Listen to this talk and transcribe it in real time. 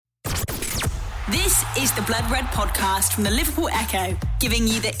This is the Blood Red podcast from the Liverpool Echo, giving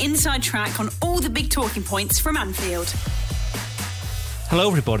you the inside track on all the big talking points from Anfield. Hello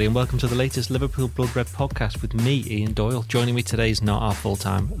everybody and welcome to the latest Liverpool Blood Red podcast with me, Ian Doyle. Joining me today is not our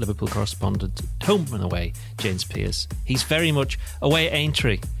full-time Liverpool correspondent, home and away, James Pearce. He's very much away at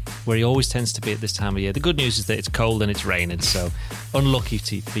Aintree, where he always tends to be at this time of year. The good news is that it's cold and it's raining, so unlucky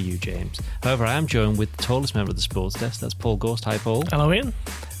for you, James. However, I am joined with the tallest member of the sports desk, that's Paul Gorst. Hi, Paul. Hello, Ian.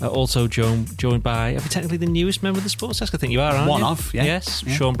 Also joined by, are we technically the newest member of the sports desk? I think you are, aren't you? One of, yeah. Yes,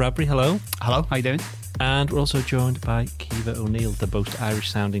 yeah. Sean Bradbury, hello. Hello, how you doing? And we're also joined by Kiva O'Neill, the most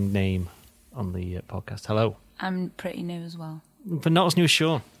Irish-sounding name on the podcast. Hello. I'm pretty new as well. But not as new as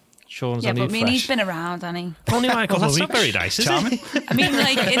Sean. Sean's only fresh. He's been around, hasn't he? Only like a couple of That's weeks. not very nice, is it? I mean,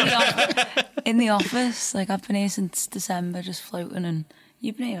 like, in the office, like, I've been here since December, just floating, and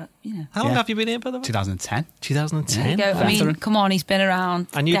you've been here, you know. How long have you been here, by the way? 2010. 2010? There you go. I mean, come on, he's been around.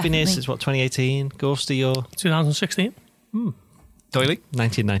 And you've been here definitely. since, what, 2018? Ghosty, you're... 2016. Doily?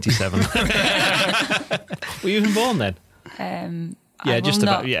 1997. Were you even born then? I will just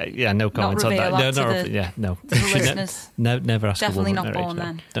about. not- Yeah. No comments on that. reveal that to No. the listeners. Never ask Definitely a woman not their born age.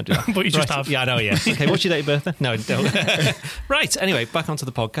 then. Don't do that. But you just have. Yeah, I know. Yeah. Okay. What's your date of birth then? No, don't. Right. Anyway, back onto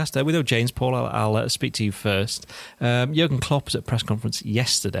the podcast. Without James, Paul, I'll speak to you first. Jurgen Klopp was at a press conference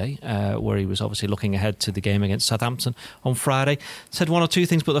yesterday, where he was obviously looking ahead to the game against Southampton on Friday. Said one or two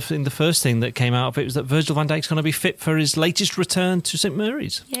things, but the first thing that came out of it was that Virgil van Dijk's going to be fit for his latest return to St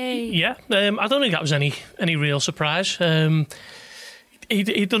Mary's. Yay. Yeah, I don't think that was any real surprise.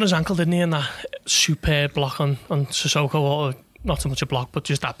 He'd done his ankle, didn't he, in that superb block on Sissoko, or not so much a block, but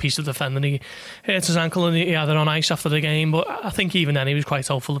just that piece of defending. He hurt his ankle and he had it on ice after the game, but I think even then he was quite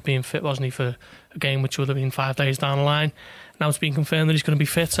hopeful of being fit, wasn't he, for a game which would have been 5 days down the line. Now it's been confirmed that he's going to be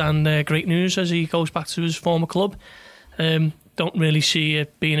fit, and great news as he goes back to his former club. Don't really see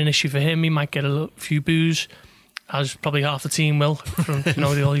it being an issue for him. He might get a few boos, as probably half the team will, from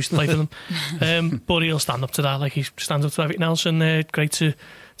they all used to play for them. But he'll stand up to that, like he stands up to everything else, and great to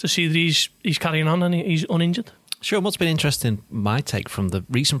see that he's carrying on and he's uninjured. Sure. What's been interesting, my take from the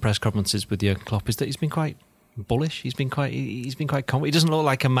recent press conferences with Jurgen Klopp, is that he's been quite bullish. He's been quite confident. He doesn't look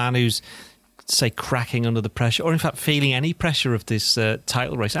like a man who's, say, cracking under the pressure, or in fact feeling any pressure of this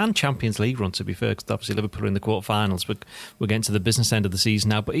title race and Champions League run, to be fair, because obviously Liverpool are in the quarterfinals, but we're getting to the business end of the season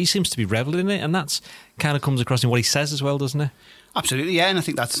now. But he seems to be reveling in it, and that's kind of comes across in what he says as well, doesn't it? Absolutely, yeah, and I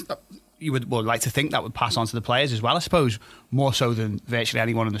think you would like to think that would pass on to the players as well, I suppose, more so than virtually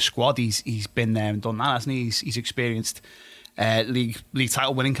anyone in the squad. He's been there and done that, hasn't he? He's experienced league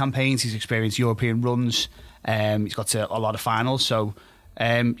title winning campaigns, he's experienced European runs, he's got to a lot of finals, so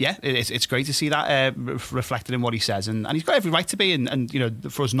it's great to see that reflected in what he says, and he's got every right to be,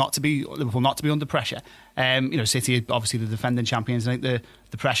 and for us not to be, Liverpool not to be under pressure. City obviously the defending champions, I think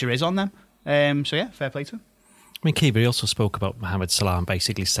the pressure is on them. Fair play to him. I mean, Kiva, he also spoke about Mohamed Salah and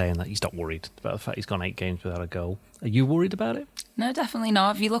basically saying that he's not worried about the fact he's gone 8 games without a goal. Are you worried about it? No, definitely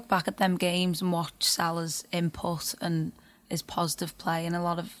not. If you look back at them games and watch Salah's input and his positive play, and a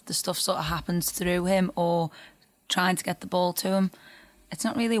lot of the stuff sort of happens through him or trying to get the ball to him, it's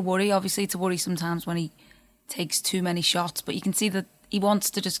not really a worry. Obviously, it's a worry sometimes when he takes too many shots, but you can see that he wants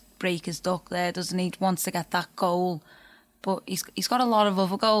to just break his duck there, doesn't he? He wants to get that goal. But he's got a lot of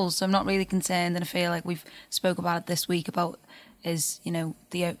other goals, so I'm not really concerned. And I feel like we've spoke about it this week about his,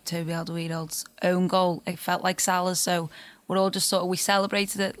 the Toby Alderweireld's own goal. It felt like Salah's, so we're all just we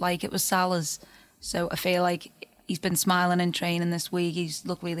celebrated it like it was Salah's. So I feel like he's been smiling in training this week. He's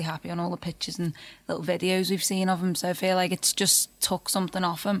looked really happy on all the pictures and little videos we've seen of him. So I feel like it's just took something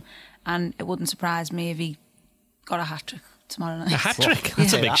off him, and it wouldn't surprise me if he got a hat-trick tomorrow night. A hat-trick?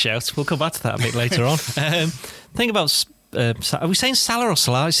 That's a big shout. We'll come back to that a bit later on. Think about... are we saying Salah or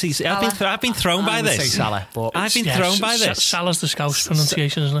Salah? I've been thrown by this. Say Salah, but I've been thrown by this. Salah's the Scouse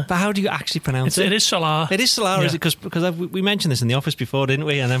pronunciation, isn't it? But how do you actually pronounce it? It is Salah. It is Salah, Yeah. is it? Because we mentioned this in the office before, didn't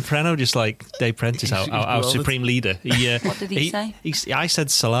we? And then Preno, just like Dave Prentice, our supreme leader. What did he say? I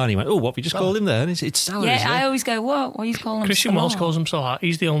said Salah, and he went, "Oh, what we just called him there?" And it's Salah. Yeah, isn't it? I always go, what are you calling him? Christian Salah? Welsh calls him Salah.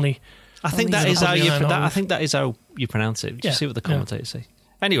 He's the only... I think that Only is how you. Liverpool I think that is how you pronounce it. Just Yeah, see what the commentators say.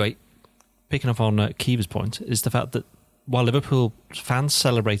 Anyway, picking up on Kiva's point is the fact that while Liverpool fans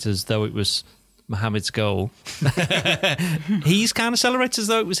celebrate as though it was Mohamed's goal, he's kind of celebrated as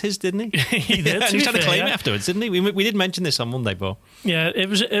though it was his, didn't he? He did. And he tried to claim it afterwards, didn't he? We did mention this on Monday, Paul. Yeah, it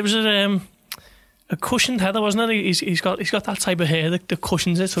was a cushioned header, wasn't it? He's got that type of hair that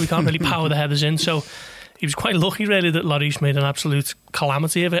cushions it, so he can't really power the headers in. So he was quite lucky, really, that Lloris made an absolute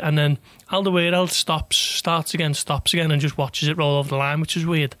calamity of it. And then Alderweireld starts again, stops again, and just watches it roll over the line, which is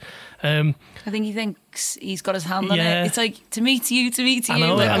weird. I think he thinks he's got his hand on Yeah. it. It's like, to me, to you, to me, to I you.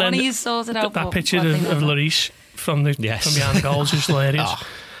 know, Like, and one of then you sorted out. That but picture one thing of or another. Lloris from Yes. behind the goals is hilarious.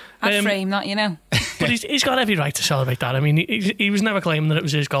 I'd frame that, you know. But he's got every right to celebrate that. I mean, he was never claiming that it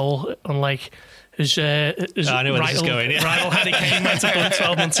was his goal, unlike his I know where this is going, yeah. rival Harry Kane might have done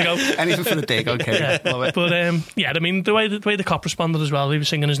 12 months ago. Anything for the dig, okay. Yeah. Love it. But I mean, the way the cop responded as well, he was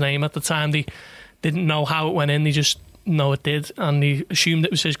singing his name at the time. They didn't know how it went in, they just know it did, and he assumed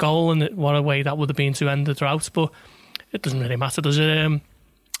it was his goal, and what a way that would have been to end the drought. But it doesn't really matter, does it?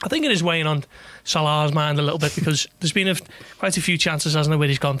 I think it is weighing on Salah's mind a little bit, because there's been quite a few chances, hasn't there, where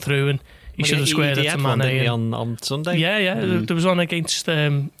he's gone through and he should have squared it to one, Mane. didn't he, on Sunday? Yeah. There was one against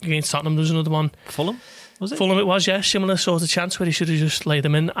Tottenham. There was another one. Fulham, was it? Fulham it was, yeah. Similar sort of chance where he should have just laid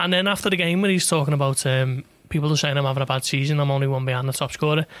them in. And then after the game, where he's talking about people are saying I'm having a bad season, I'm only one behind the top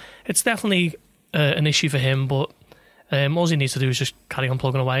scorer. It's definitely an issue for him, but all he needs to do is just carry on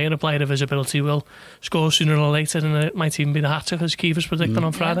plugging away, and a player of his ability will score sooner or later, and it might even be the hat-trick, as Keefer's predicting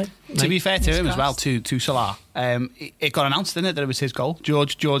on Friday. To be fair to him as well, to Salah, it got announced, didn't it, that it was his goal.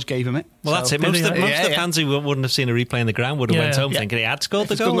 George gave him it. Well, that's it. Most of the fans who wouldn't have seen a replay in the ground would have went home thinking he had scored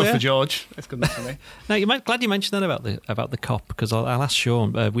the It's goal. good enough for George. It's good enough for me. No, glad you mentioned that about the cop, because I'll ask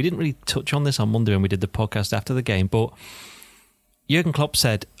Sean. We didn't really touch on this on Monday when we did the podcast after the game, but Jurgen Klopp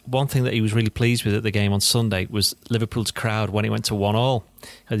said one thing that he was really pleased with at the game on Sunday was Liverpool's crowd when it went to 1-1.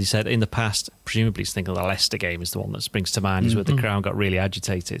 As he said, in the past, presumably he's thinking the Leicester game is the one that springs to mind, is where the crowd got really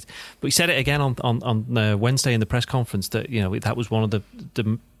agitated. But he said it again on Wednesday in the press conference that, you know, that was one of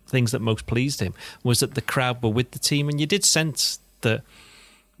the things that most pleased him, was that the crowd were with the team, and you did sense that,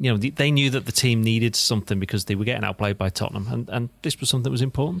 you know, they knew that the team needed something because they were getting outplayed by Tottenham, and this was something that was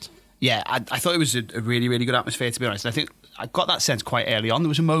important. Yeah, I thought it was a really, really good atmosphere, to be honest. I think I got that sense quite early on. There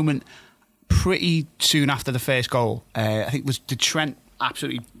was a moment pretty soon after the first goal. I think did Trent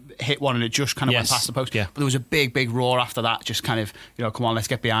absolutely hit one and it just kind of went past the post? Yeah. But there was a big roar after that, just kind of, you know, come on, let's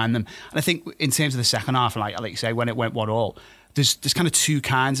get behind them. And I think in terms of the second half, like you say, when it went 1-1, there's kind of two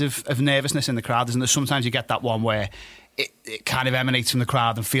kinds of nervousness in the crowd, isn't there? Sometimes you get that one where it kind of emanates from the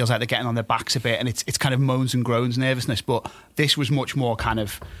crowd and feels like they're getting on their backs a bit, and it's kind of moans and groans nervousness. But this was much more kind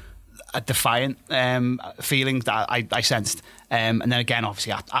of a defiant feeling that I sensed, and then again,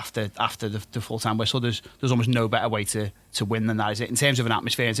 obviously after the full time whistle, there's almost no better way to win than that, is it? In terms of an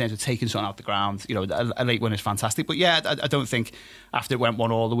atmosphere, in terms of taking something out the ground, you know, a late win is fantastic. But yeah, I don't think after it went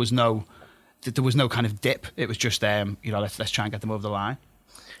 1-1 there was no kind of dip. It was just you know, let's try and get them over the line.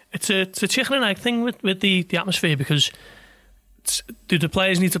 It's a chicken and egg thing with the atmosphere, because do the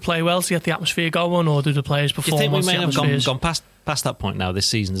players need to play well to get the atmosphere going, or do the players perform? Do you think we once may the have atmosphere's- gone past that point now this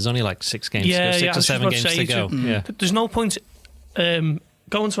season? There's only like 6 games to go, 6 or 7 games to go. Yeah. There's no point going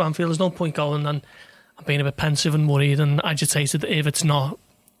to Anfield. There's no point going and being a bit pensive and worried and agitated if it's not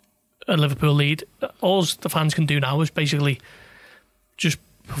a Liverpool lead. All the fans can do now is basically just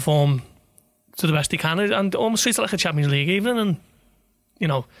perform to the best they can and almost treat it like a Champions League evening, and, you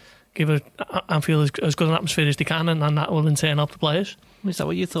know, give Anfield as good an atmosphere as they can, and that will in turn help the players. Is that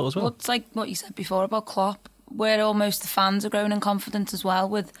what you thought as well? Well, it's like what you said before about Klopp, where almost the fans are growing in confidence as well,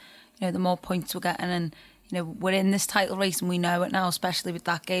 with, you know, the more points we're getting, and, you know, we're in this title race and we know it now, especially with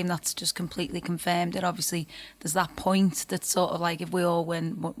that game that's just completely confirmed it. Obviously there's that point that's sort of like, if we all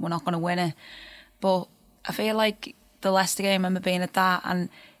win, we're not going to win it. But I feel like the Leicester game, I remember being at that, and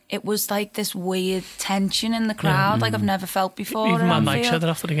it was like this weird tension in the crowd, like I've never felt before. Even Van Dijk said that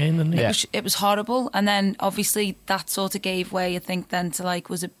after the game, didn't he? It was horrible. And then obviously that sort of gave way, I think, then to, like,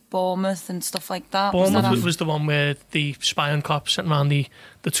 was it Bournemouth and stuff like that? Bournemouth was the one where the spy on cop sent around the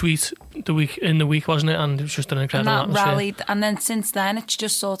tweet in the week, wasn't it? And it was just an incredible and that atmosphere. rallied, and then since then it's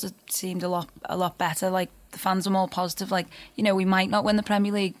just sort of seemed a lot better. Like, the fans are more positive. Like, you know, we might not win the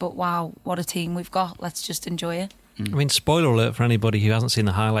Premier League, but wow, what a team we've got. Let's just enjoy it. I mean, spoiler alert for anybody who hasn't seen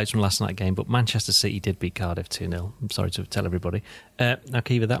the highlights from last night's game, but Manchester City did beat Cardiff 2-0. I'm sorry to tell everybody. Now,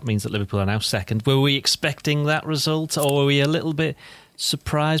 Kiva, that means that Liverpool are now second. Were we expecting that result, or were we a little bit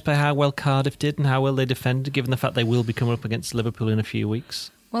surprised by how well Cardiff did and how well they defended, given the fact they will be coming up against Liverpool in a few weeks?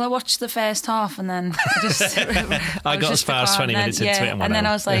 Well, I watched the first half and then I just... I got as far as 20 minutes into it and went and then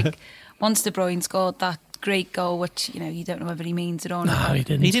out. I was like, once De Bruyne scored that great goal, which, you know, you don't know whether he means it or not. No, he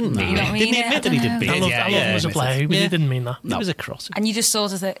didn't. He didn't mean it. Didn't Didn't admit that he didn't mean I it. love him as a player, but he didn't mean that. It was a cross. And you just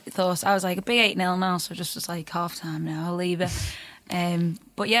sort of thought, I was like, a big 8-0 now, so just was like, half time now, I'll leave it.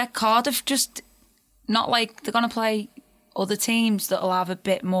 But yeah, Cardiff just, not like they're going to play other teams that'll have a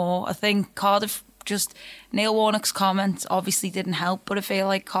bit more. I think Cardiff, just Neil Warnock's comments obviously didn't help, but I feel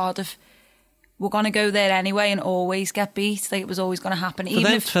like Cardiff were going to go there anyway and always get beat. Like, it was always going to happen.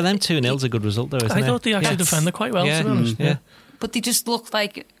 For them 2-0's a good result, though, isn't it? I thought they actually defended quite well, to be honest. Yeah. But they just looked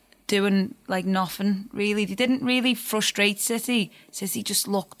like doing like nothing, really. They didn't really frustrate City. City just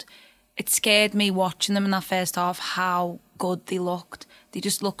looked... It scared me watching them in that first half, how good they looked. They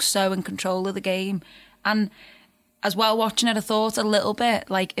just looked so in control of the game. And as well, watching it, I thought a little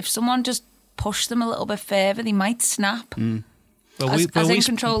bit, like, if someone just pushed them a little bit further, they might snap. Well, as in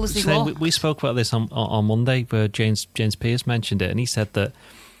control as they look. We spoke about this on Monday, where James Pearce mentioned it, and he said that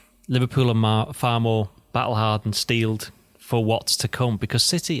Liverpool are far more battle-hardened, steeled for what's to come, because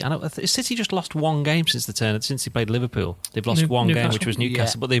City just lost one game since they played Liverpool. They've lost one game, which was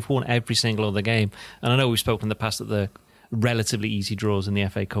Newcastle, but they've won every single other game. And I know we've spoken in the past that the relatively easy draws in the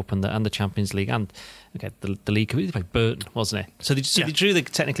FA Cup and the Champions League, and the League Cup. They played Burton, wasn't it? So they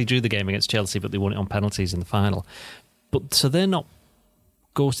technically drew the game against Chelsea, but they won it on penalties in the final. But so they're not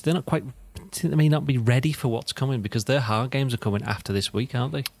ghosted. They're not quite. They may not be ready for what's coming, because their hard games are coming after this week,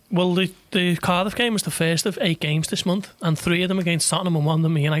 aren't they? Well, the Cardiff game was the first of 8 games this month, and 3 of them against Tottenham and 1 of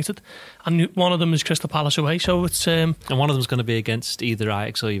them United, and one of them is Crystal Palace away. So it's and one of them's going to be against either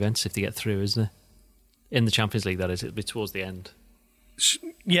Ajax or Juventus if they get through, isn't it? In the Champions League, that is. It'll be towards the end.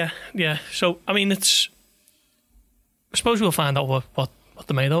 Yeah. So I mean, I suppose we'll find out what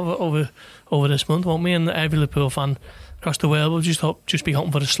they're made of over this month, won't we? And every Liverpool fan across the world will just be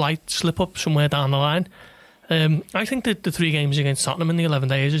hoping for a slight slip up somewhere down the line. I think that the 3 games against Tottenham in the 11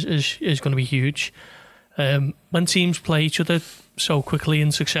 days is going to be huge. When teams play each other so quickly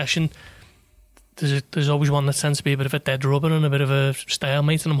in succession, there's always one that tends to be a bit of a dead rubber and a bit of a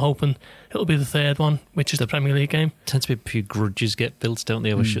stalemate, and I'm hoping it'll be the 3rd one, which is the Premier League game. Tends to be a few grudges get built, don't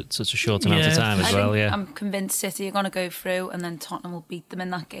they, over such a short amount of time as well. Yeah, I'm convinced City are going to go through, and then Tottenham will beat them in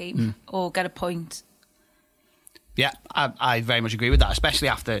that game or get a point. Yeah, I very much agree with that, especially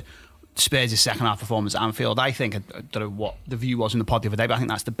after Spurs' second half performance at Anfield. I think, I don't know what the view was in the pod the other day, but I think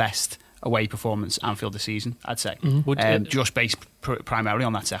that's the best away performance at Anfield this season, I'd say. Just based primarily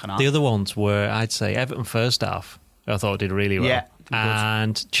on that second half. The other ones were, I'd say, Everton first half, I thought did really well. Yeah,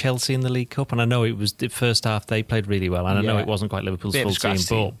 and Chelsea in the League Cup, and I know it was the first half they played really well, and I know it wasn't quite Liverpool's full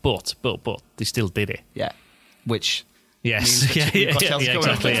team, but they still did it. Yeah, which... Yes, exactly. Is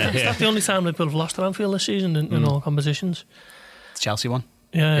that the only time Liverpool have lost at Anfield this season in all competitions? The Chelsea one.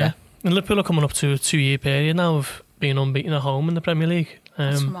 Yeah. And Liverpool are coming up to a 2-year period now of being unbeaten at home in the Premier League.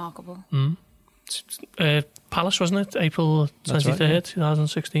 That's remarkable. Palace, wasn't it? April 23rd,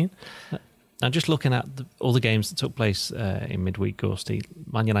 2016. Now, just looking at all the games that took place in midweek, Ghosty,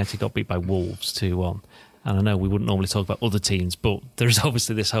 Man United got beat by Wolves 2-1. And I know we wouldn't normally talk about other teams, but there's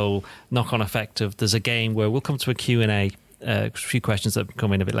obviously this whole knock-on effect of there's a game where we'll come to a Q&A, a few questions that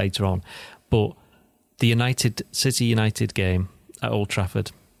come in a bit later on, but the City United game at Old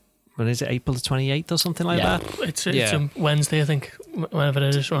Trafford, when is it, April the 28th or something like that? It's a Wednesday, I think, whenever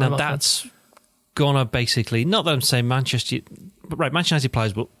it is. Now that's gonna basically, not that I'm saying Manchester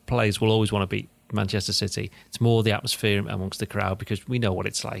United players will always want to beat Manchester City. It's more the atmosphere amongst the crowd, because we know what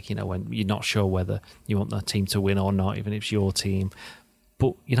it's like, when you're not sure whether you want that team to win or not, even if it's your team.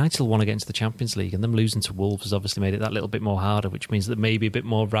 But United will want to get into the Champions League, and them losing to Wolves has obviously made it that little bit more harder, which means that maybe a bit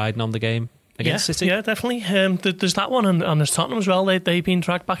more riding on the game against City. Yeah, definitely. There's that one, and there's Tottenham as well. They've been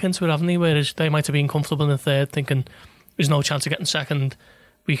dragged back into it, haven't they? Whereas they might have been comfortable in the 3rd, thinking there's no chance of getting second.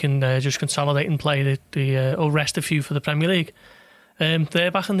 We can just consolidate and play or rest a few for the Premier League. They're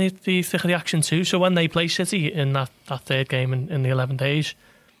back in the thick of the action too. So when they play City in that 3rd game in the 11 days,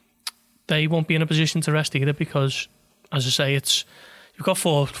 they won't be in a position to rest either, because, as I say, you've got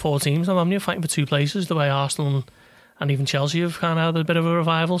four teams now, haven't you, fighting for 2 places, the way Arsenal and even Chelsea have kind of had a bit of a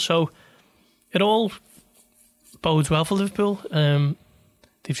revival. So it all bodes well for Liverpool. They've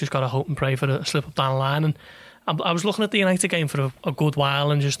just got to hope and pray for a slip up down the line. And I was looking at the United game for a good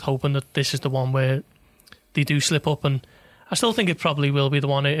while and just hoping that this is the one where they do slip up, and I still think it probably will be the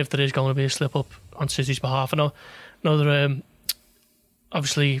one if there is going to be a slip up on City's behalf. I know they're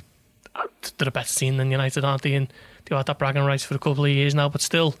obviously they're a better team than United, aren't they? And they've had that bragging rights for a couple of years now, but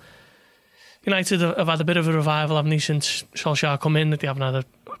still, United have had a bit of a revival, haven't they, since Solskjaer come in? That they haven't had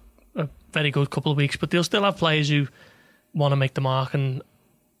a very good couple of weeks, but they'll still have players who want to make the mark, and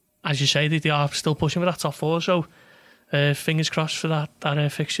as you say, they are still pushing for that top 4. So fingers crossed for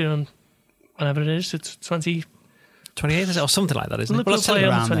that fixture, and whenever it is, it's 28th or something like that, isn't it? Well, they'll play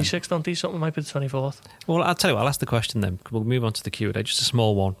on the 26th, don't they? Something might be the 24th. Well, I'll tell you what, I'll ask the question then. We'll move on to the Q&A, just a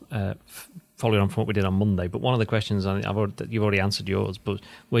small one, following on from what we did on Monday. But one of the questions, you've already answered yours, but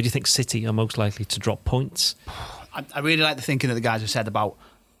where do you think City are most likely to drop points? I really like the thinking that the guys have said about,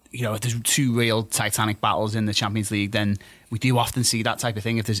 if there's 2 real titanic battles in the Champions League, then we do often see that type of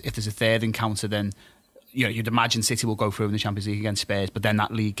thing. If there's a third encounter, then you'd imagine City will go through in the Champions League against Spurs, but then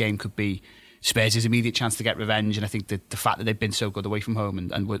that league game could be Spurs' immediate chance to get revenge. And I think the fact that they've been so good away from home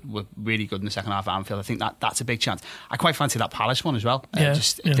and were really good in the second half at Anfield, I think that's a big chance. I quite fancy that Palace one as well. I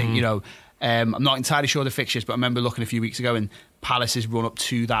think, I'm not entirely sure of the fixtures, but I remember looking a few weeks ago and Palace's run up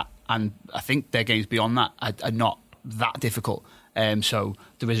to that, and I think their games beyond that are not that difficult. So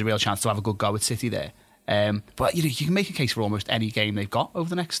there is a real chance to have a good go at City there. But you can make a case for almost any game they've got over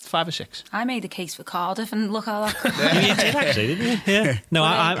the next 5 or 6. I made a case for Cardiff, and look how that. You did actually, didn't you? Yeah. No,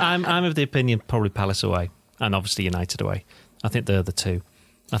 I'm of the opinion probably Palace away, and obviously United away. I think they're the two.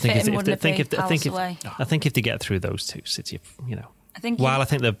 I think if they get through those two, City, I think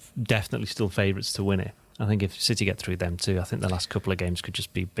they're definitely still favourites to win it. I think if City get through them too, I think the last couple of games could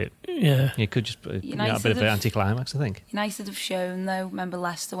just be a bit. Yeah, it could just be a bit of an anticlimax. I think United have shown though. Remember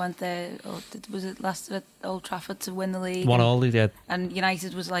Leicester went there, or was it Leicester at Old Trafford to win the league? 1-1, yeah. And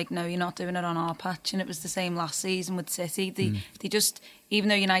United was like, "No, you're not doing it on our patch." And it was the same last season with City. They just, even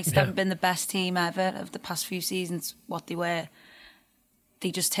though United haven't been the best team ever of the past few seasons, what they were,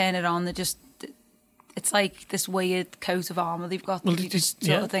 they just turn it on. It's like this weird coat of armour they've got. You just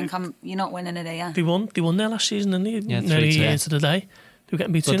sort of think, you're not winning it here. They won there last season, didn't they? Yeah, nearly a year to the day. They were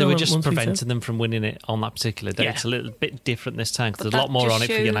getting beaten. But they were just preventing them from winning it on that particular day. Yeah. It's a little bit different this time because there's a lot more on it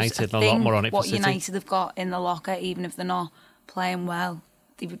for United and a lot more on it for City. What United have got in the locker, even if they're not playing well,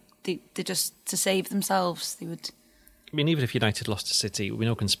 they just, to save themselves, they would... I mean, even if United lost to City, we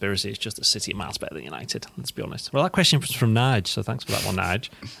know conspiracy, it's just that City are miles better than United, let's be honest. Well, that question was from Nige, so thanks for that one, Nige.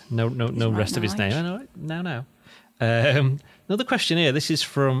 No rest of his name. I know, no. Another question here, this is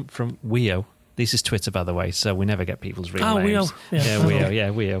from Wio. This is Twitter, by the way, so we never get people's real names.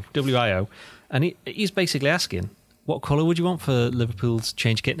 Wio, W-I-O. And he's basically asking, what colour would you want for Liverpool's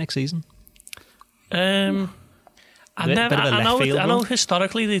change kit next season? I know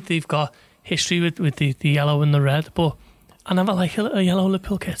historically they've got history with the yellow and the red, but I never like a yellow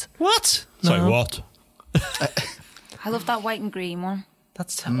Liverpool kit. What? No. Sorry, what? I love that white and green one.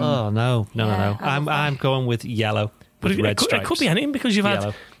 That's no. I'm going with yellow with red stripes. It could be anything because you've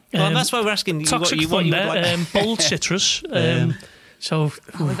had. Well, that's why we're asking. Toxic Thunder, bold citrus. So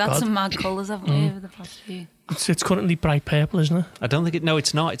we've had some mad colours, haven't we, over the past few? It's currently bright purple, isn't it? I don't think it. No,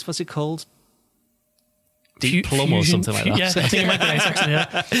 it's not. It's what's it called? Deep plum or something like that. Yeah, I think it might be nice,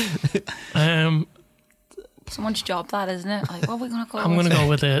 actually. Yeah. Someone's job, that, isn't it? Like, what are we going to call it? I'm going to go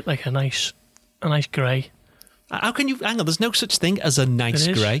with a nice grey. How can you hang on? There's no such thing as a nice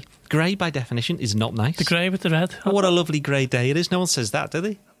grey. Grey, by definition, is not nice. The grey with the red. Oh, what a lovely grey day it is. No one says that, do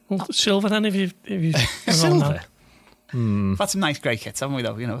they? Well, silver then, if you silver. We've had some nice grey kits, haven't we?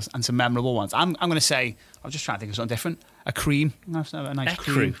 Though, and some memorable ones. I'm going to say, I'm just trying to think of something different. A cream. A nice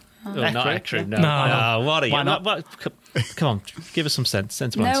cream. Oh, not Ecru. No. What are you? Why not? Come on, give us some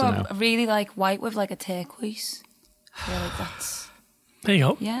sensible answer now. I really like white with like a turquoise. I feel like that's. There you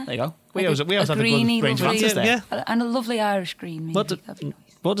go. Yeah. There you go. We always have a good range of answers there. Yeah. And a lovely Irish green. Maybe.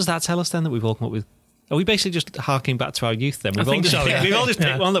 What does that tell us then that we've all come up with? Are we basically just harking back to our youth then? We've all just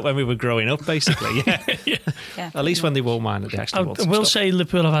picked one that when we were growing up, basically. Yeah. At least when they wore mine, they actually wore some I will stuff. say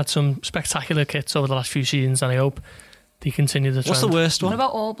Liverpool have had some spectacular kits over the last few seasons, and I hope they continue the trend. What's the worst one? What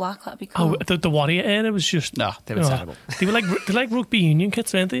about all black? That'd be cool. Oh, the Warrior era was just... No, they were terrible. They were like rugby union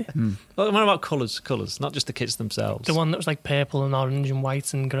kits, weren't they? Well, what about colours, not just the kits themselves? The one that was like purple and orange and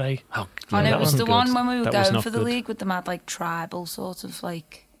white and grey. Oh, and it was the one when we were going for the league with the mad like tribal sort of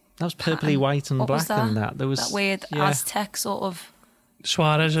like... That was purpley white and black and that. There was that weird Aztec sort of...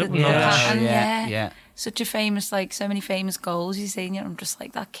 Suarez. Yeah. Such a famous, like, so many famous goals you've seen. I'm just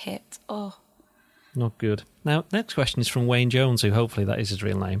like, that kit. Oh. Not good. Now, next question is from Wayne Jones, who hopefully that is his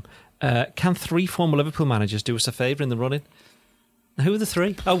real name. Can 3 former Liverpool managers do us a favour in the running? Who are the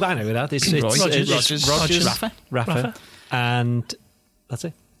 3? Oh, I know who that is. Rogers, Rafa. And that's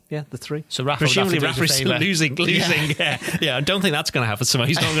it. Yeah, the 3. So Rafa presumably Rafa's still losing. Yeah. I don't think that's going to happen. So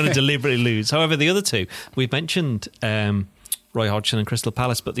he's not going to deliberately lose. However, the other 2, we've mentioned Roy Hodgson and Crystal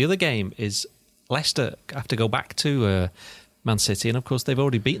Palace, but the other game is Leicester have to go back to Man City, and of course they've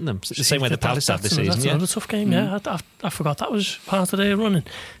already beaten them. It's the same way the Palace have this season. That's another tough game. Yeah, I forgot that was part of their running.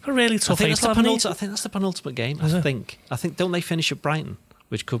 Got really tough. I think that's the penultimate game. I think. Don't they finish at Brighton?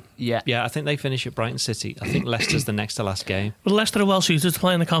 Which could, I think they finish at Brighton City. I think Leicester's the next to last game. Well, Leicester are well suited to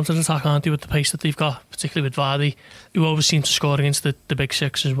play in the counter attack, aren't they, with the pace that they've got, particularly with Vardy, who always seems to score against the big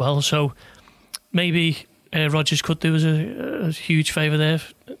 6 as well. So maybe Rodgers could do us a huge favour there.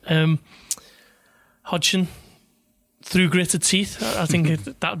 Hodgson, through gritted teeth, I think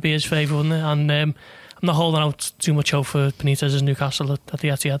that would be his favour, wouldn't it? And I'm not holding out too much hope for Benitez's Newcastle at the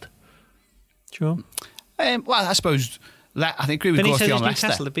Etihad. Sure. Well, I suppose I think agree with Benitez Gorsty on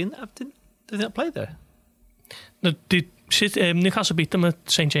Newcastle Leicester. did they not play there? No, Newcastle beat them at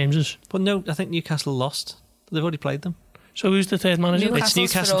St James's. Well, no, I think Newcastle lost. They've already played them. So who's the third manager? Newcastle's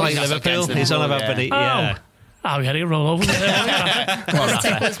It's Newcastle for playing us. Liverpool. Against He's on Liverpool, about yeah. Benitez. Yeah. We had it roll over.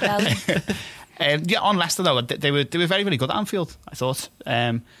 Tickle his belly. On Leicester though, they were very, very good at Anfield, I thought.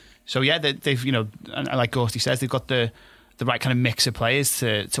 So yeah, they've and like Gorsty says, they've got the right kind of mix of players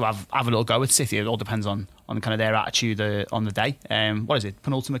to have a little go at City. It all depends on kind of their attitude on the day. What is it?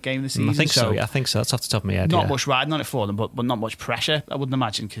 Penultimate game of the season? I think so. Yeah, I think so. That's off the top of my head. Not yeah. much riding on it for them, but not much pressure, I wouldn't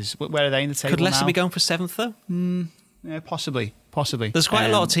imagine, because where are they in the table Could Leicester now? be going for 7th though? Yeah, possibly. There's quite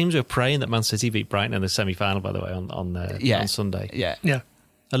a lot of teams who are praying that Man City beat Brighton in the semi-final, by the way, on Sunday. Yeah. Yeah.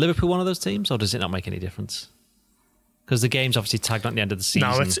 Are Liverpool one of those teams, or does it not make any difference? Because the game's obviously tagged on at the end of the season.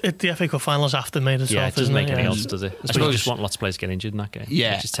 No, it's the FA Cup finals after May the 12th, yeah, it doesn't isn't make it? any Yeah. odds, does it? I suppose suppose- you just want lots of players to get injured in that game.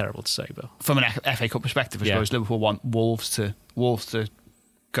 Yeah. Which is terrible to say, but From an FA Cup perspective, I Yeah. suppose Liverpool want Wolves to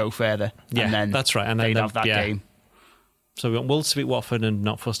go further. Yeah, and then that's right. And they'd then have that yeah. game. So we want Wolves to beat Watford and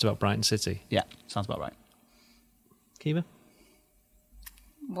not fussed about Brighton City. Yeah, sounds about right. Kiva?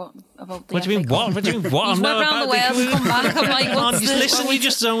 What about the What do you mean? FA Cup? What? What do you mean? What? You've went round the world and come back. I'm like, Come on, what's just the, listen. what You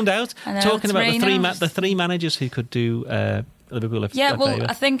just zoned out I know, talking it's about raining. the three managers who could do Liverpool. Yeah, well, favour.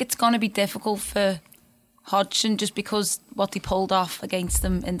 I think it's going to be difficult for Hodgson just because what they pulled off against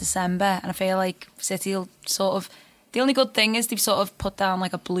them in December, and I feel like City will sort of. The only good thing is they've sort of put down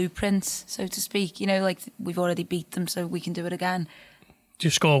like a blueprint, so to speak. You know, like we've already beat them, so we can do it again. Do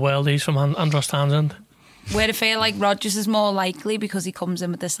you score worldies from Andros Townsend? Where I feel like Rodgers is more likely because he comes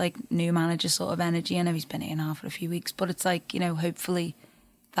in with this like new manager sort of energy. I know he's been here now for a few weeks, but it's like, hopefully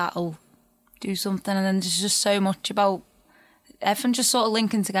that'll do something. And then there's just so much about everything just sort of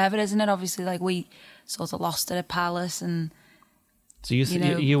linking together, isn't it? Obviously, like we sort of lost it at Palace, and So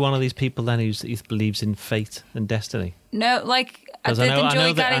you're one of these people then who believes in fate and destiny. no, like I 'Cause did I know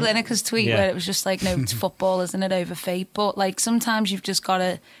enjoy that- Gary Lineker's tweet yeah. where it was just like, no, it's football, isn't it, over fate? But like sometimes you've just got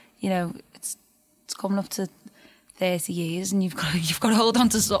to, it's coming up to 30 years, and you've got to hold on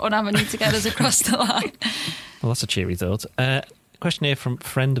to something, haven't you, to get us across the line. Well, that's a cheery thought. Question here from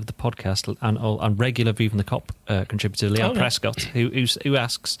friend of the podcast and regular View from the Cop contributor Leanne Prescott, who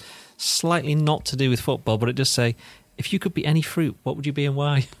asks, slightly not to do with football, but it does say, if you could be any fruit, what would you be and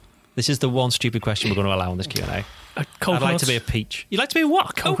why? This is the one stupid question we're going to allow on this Q&A. I'd like to be a peach. You'd like to be a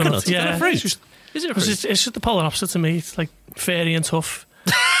what? Coconut? Yeah. Is that a fruit? It's just- Is it a Because fruit? it's just the polar opposite to me. It's like fairy and tough.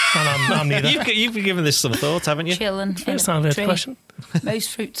 And I'm neither. You've been given this some thought, haven't you? Chilling. It's not a weird tree. question. Most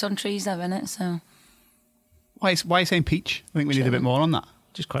fruits on trees have in it, so. Why are you saying peach? I think we need a bit more on that.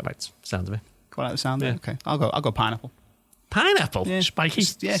 Just quite like the sound of it. Quite like the sound of Yeah. it. Okay, I'll go pineapple. Pineapple? Yeah, Spiky.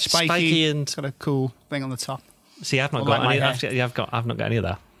 Yeah, spiky. Spiky and- got a cool thing on the top. See, I've not Or got like my any. hair. I've not got any of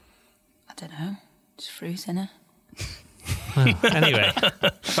that. I don't know. Just fruit in it. Anyway, back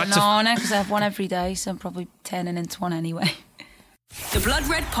to Banana, because I have one every day, so I'm probably turning into one anyway. The Blood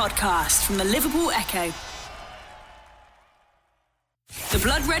Red Podcast from the Liverpool Echo. The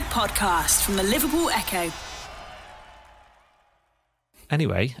Blood Red Podcast from the Liverpool Echo.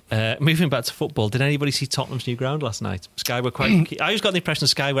 Anyway, moving back to football, did anybody see Tottenham's new ground last night? Sky were quite. I always got the impression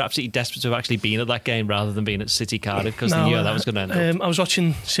Sky were absolutely desperate to have actually been at that game rather than being at City Cardiff because they knew how that was going to end up. I was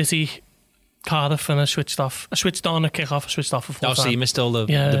watching City Cardiff and I switched off. I switched on a kick-off, I switched off for full Oh, so time. you missed all the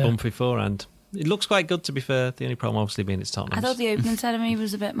Yeah. bump beforehand. It looks quite good, to be fair. The only problem, obviously, being it's Tottenham. I thought the opening ceremony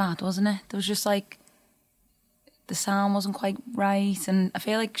was a bit mad, wasn't it? There was just like the sound wasn't quite right, and I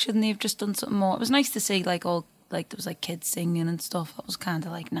feel like shouldn't they have just done something more? It was nice to see there was like kids singing and stuff. That was kind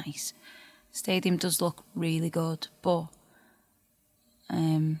of like nice. Stadium does look really good, but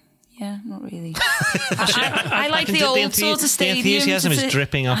yeah, not really. I like the old sort of stadium. The enthusiasm is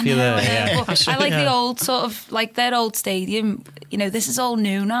dripping off you there. Yeah. But I like the old sort of like their old stadium. This is all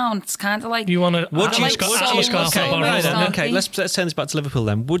new now, and it's kind of like You want to... Would you? like Would soul- you? soul Okay, and right, stuff. okay. Let's turn this back to Liverpool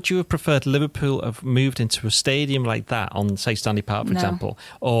then. Would you have preferred Liverpool have moved into a stadium like that on, say, Stanley Park, for No. example,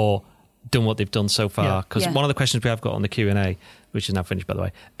 or done what they've done so far? Because Yeah. one of the questions we have got on the Q&A, which is now finished, by the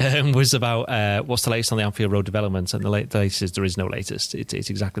way, was about what's the latest on the Anfield Road development, and the latest is there is no latest. It's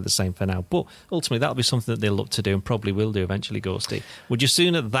exactly the same for now. But ultimately, that'll be something that they'll look to do and probably will do eventually, Ghosty. Would you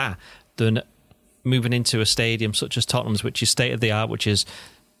sooner that than moving into a stadium such as Tottenham's, which is state-of-the-art, which is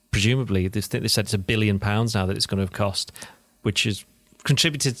presumably, they said it's £1 billion now that it's going to have cost, which has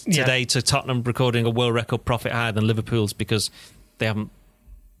contributed today to Tottenham recording a world record profit higher than Liverpool's because they haven't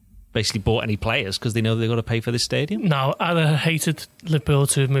basically bought any players because they know they've got to pay for this stadium. No, I'd have hated Liverpool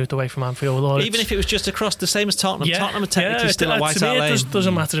to have moved away from Anfield. Or Even if it was just across, the same as Tottenham. Tottenham are technically still at White to me, Hart Lane. It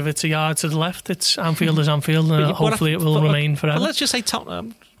doesn't matter if it's a yard to the left. It's Anfield is Anfield, and But hopefully it will remain forever. Well, let's just say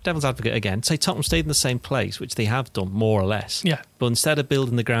Tottenham. devil's advocate again, say Tottenham stayed in the same place, which they have done more or less. Yeah. But instead of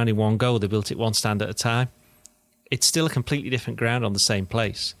building the ground in one go, they built it one stand at a time. It's still a completely different ground on the same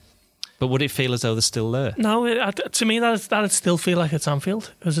place. But would it feel as though they're still there? No, to me, that'd still feel like it's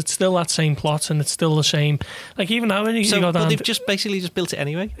Anfield, because it's still that same plot and it's still the same. Like, even now, when you go down... But they've just basically just built it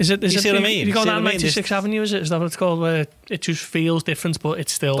anyway. Is it? You see what I mean? You go down 96th Avenue, is that what it's called? Where it just feels different, but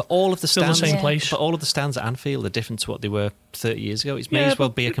it's still, but all of the still stands, the same place. But all of the stands at Anfield are different to what they were 30 years ago. It may as well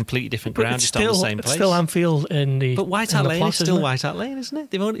be a completely different ground, just on the same place. It's still Anfield in the... But White Hart Lane is still isn't it? White Hart Lane,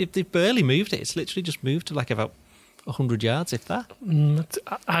 isn't it? They've barely moved it. It's literally just moved to like about 100 yards, if that.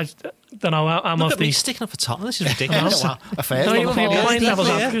 I don't know. I'm Look off at me the... sticking up for Tottenham. This is ridiculous. A fair No, you're playing devil's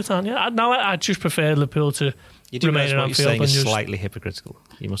Yeah. advocate, aren't you? No, I just prefer Liverpool to You do remain realise in what you're Anfield. saying And is just, slightly hypocritical,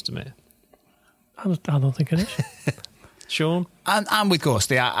 you must admit. I don't think it is. Sean? I'm with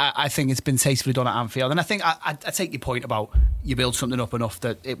Ghosty. I think it's been tastefully done at Anfield, and I think I take your point about you build something up enough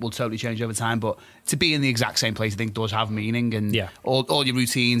that it will totally change over time. But to be in the exact same place, I think does have meaning, and Yeah. all your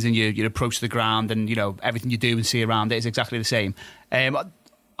routines and your approach to the ground, and everything you do and see around it is exactly the same.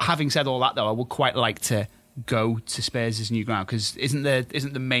 Having said all that, though, I would quite like to go to Spurs' new ground, because isn't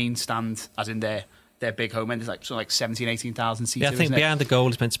the main stand, as in their big home end, is like something like 18,000 seats? Yeah, I think behind the goal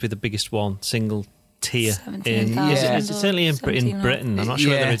is meant to be the biggest one, single tier. 17,000 It's certainly in 17,000. Britain. I'm not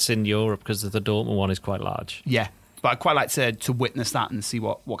sure Yeah. whether it's in Europe, because the Dortmund one is quite large. Yeah, but I'd quite like to witness that and see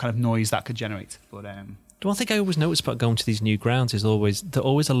what kind of noise that could generate. But The one thing I always notice about going to these new grounds is they're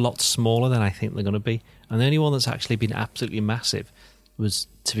always a lot smaller than I think they're going to be. And the only one that's actually been absolutely massive was,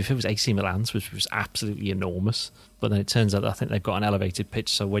 to be fair, was AC Milan's, which was absolutely enormous. But then it turns out that I think they've got an elevated pitch,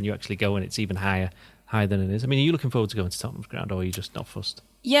 so when you actually go in, it's even higher than it is. I mean, are you looking forward to going to Tottenham's ground, or are you just not fussed?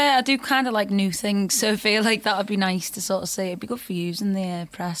 Yeah, I do kind of like new things, so I feel like that would be nice to sort of see. It'd be good for using the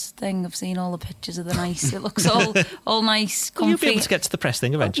press thing. I've seen all the pictures of the nice. It looks all nice, comfy. You'll be able to get to the press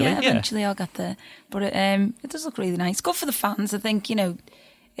thing eventually. Yeah, eventually I'll get there. But it does look really nice. Good for the fans. I think,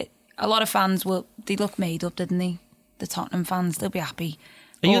 a lot of fans they look made up, didn't they? The Tottenham fans, they'll be happy.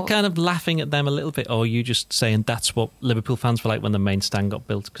 Are you kind of laughing at them a little bit, or are you just saying that's what Liverpool fans were like when the main stand got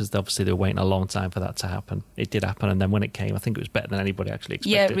built? Because obviously they were waiting a long time for that to happen. It did happen, and then when it came, I think it was better than anybody actually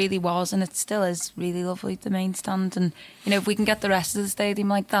expected. Yeah, it really was, and it still is really lovely, the main stand. And, if we can get the rest of the stadium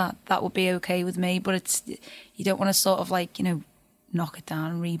like that, that would be okay with me. But you don't want to sort of like, knock it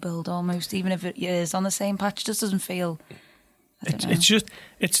down and rebuild almost, even if it is on the same patch. It just doesn't feel... It's just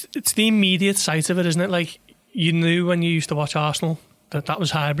it's the immediate sight of it, isn't it? Like, you knew when you used to watch Arsenal that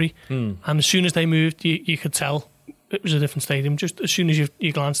was Highbury, and as soon as they moved, you could tell it was a different stadium. Just as soon as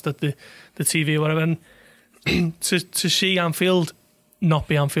you glanced at the TV or whatever, and to see Anfield not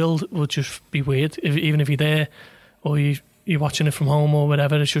be Anfield would just be weird. Even if you're there or you're watching it from home or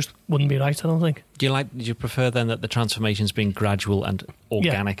whatever, it just wouldn't be right, I don't think. Do you prefer then that the transformation's been gradual and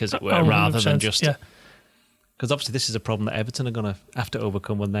organic, as it were, 100%, rather than just... Yeah. Because obviously this is a problem that Everton are going to have to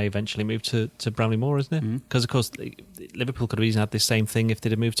overcome when they eventually move to Bramley Moor, isn't it? Because, of course, Liverpool could have easily had this same thing if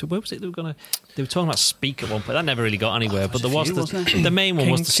they'd have moved to... Where was it they were going to... They were talking about Speak at one point. That never really got anywhere. But there was the main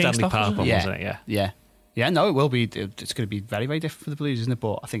one was the Stanley Kingstown, Park one, yeah. wasn't it? Yeah. Yeah, no, it will be. It's going to be very, very different for the Blues, isn't it?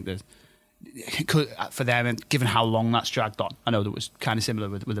 But I think that for them, and given how long that's dragged on, I know that was kind of similar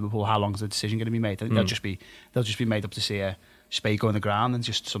with Liverpool. How long is the decision going to be made? I think they'll just be made up to see a spade go in the ground and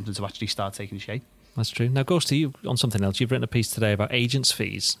just something to actually start taking shape. That's true. Now, goes to you on something else. You've written a piece today about agents'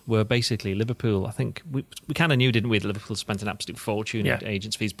 fees, where basically Liverpool, I think we kind of knew, didn't we, that Liverpool spent an absolute fortune in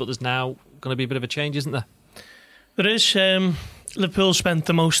agents' fees, but there's now going to be a bit of a change, isn't there? There is. Liverpool spent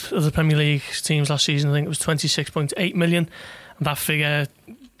the most of the Premier League teams last season. I think it was 26.8 million. And that figure,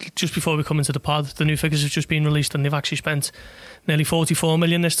 just before we come into the pod, the new figures have just been released, and they've actually spent nearly 44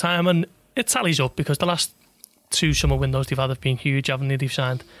 million this time. And it tallies up because the last two summer windows they've had have been huge, haven't they? They've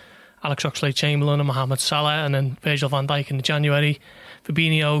signed Alex Oxlade-Chamberlain and Mohamed Salah, and then Virgil van Dijk in January,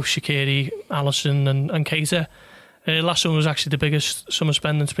 Fabinho, Shaqiri, Alisson and Keita. Last summer was actually the biggest summer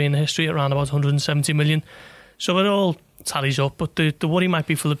spending spree in the history, at around about 170 million. So it all tallies up, but the worry might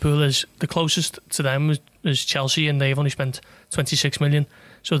be for Liverpool is the closest to them is Chelsea, and they've only spent 26 million.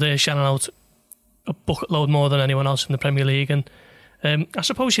 So they're shelling out a bucket load more than anyone else in the Premier League. And I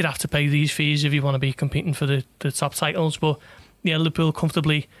suppose you'd have to pay these fees if you want to be competing for the top titles. But yeah, Liverpool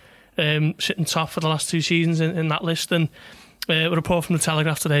comfortably sitting top for the last two seasons in that list. And a report from the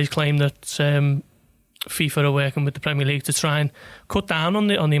Telegraph today has claimed that FIFA are working with the Premier League to try and cut down on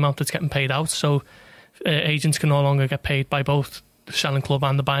the amount that's getting paid out. So agents can no longer get paid by both the selling club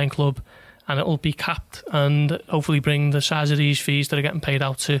and the buying club, and it will be capped and hopefully bring the size of these fees that are getting paid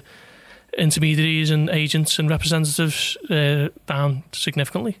out to intermediaries and agents and representatives down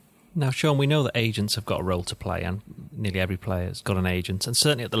significantly. Now, Sean, we know that agents have got a role to play, and nearly every player's got an agent, and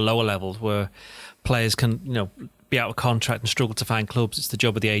certainly at the lower levels where players can, be out of contract and struggle to find clubs, it's the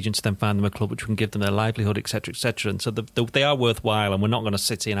job of the agent to then find them a club which can give them their livelihood, etc., etc. And so they are worthwhile, and we're not going to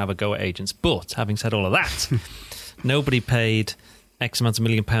sit here and have a go at agents. But having said all of that, nobody paid X amount of £1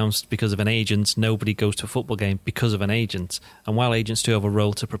 million because of an agent. Nobody goes to a football game because of an agent. And while agents do have a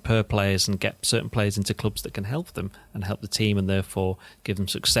role to prepare players and get certain players into clubs that can help them and help the team and therefore give them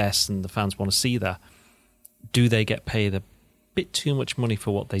success, and the fans want to see that, do they get paid a bit too much money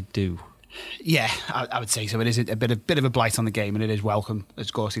for what they do? Yeah, I would say so. It is a bit of a blight on the game, and it is welcome,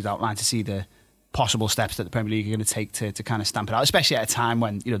 as Gorsty's outlined, to see the possible steps that the Premier League are going to take to kind of stamp it out, especially at a time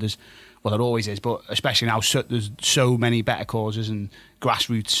when there's, well, there always is, but especially now there's so many better causes and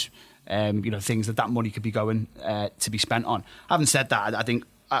grassroots things that money could be going to be spent on. Having said that, I think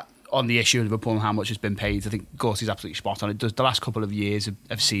on the issue of Liverpool and how much has been paid, I think Gorsty's absolutely spot on. It does. The last couple of years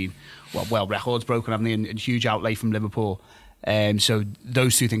have seen records broken, haven't they, and huge outlay from Liverpool. So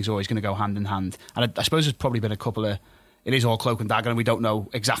those two things are always going to go hand in hand. And I suppose there's probably been a couple of, it is all cloak and dagger, and we don't know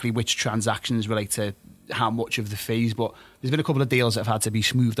exactly which transactions relate to how much of the fees, but there's been a couple of deals that have had to be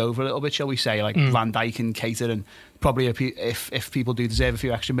smoothed over a little bit, shall we say, like Van Dijk and Keita, and probably if people do deserve a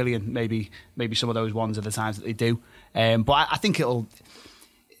few extra million, maybe some of those ones are the times that they do. But I think it'll,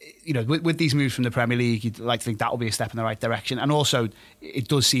 with these moves from the Premier League, you'd like to think that will be a step in the right direction. And also, it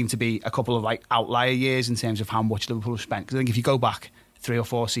does seem to be a couple of outlier years in terms of how much Liverpool have spent. Because I think if you go back 3 or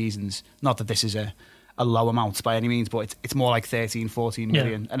 4 seasons, not that this is a low amount by any means, but it's more like 13, 14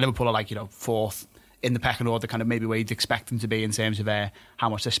 million. And Liverpool are fourth in the pecking order, kind of maybe where you'd expect them to be in terms of how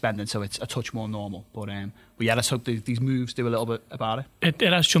much they're spending. So it's a touch more normal. But yeah, let's hope these moves do a little bit about it.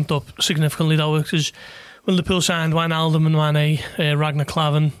 It has jumped up significantly though, because when Liverpool signed Wijnaldum and Mane, Ragnar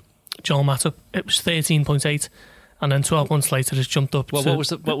Klavan, Joel Matip, it was 13.8, and then 12 months later it's jumped up. Well, what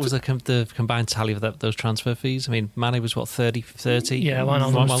was the combined tally of those transfer fees? I mean, Mane was 30? Yeah,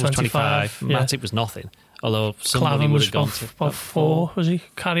 Wijnaldum was 25. Matip was nothing. Although somebody Klavan would was have gone to about 4, was he?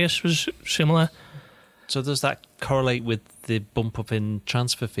 Karius was similar. So does that correlate with the bump up in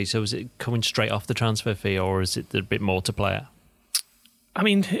transfer fee? So is it coming straight off the transfer fee, or is it a bit more to play at? I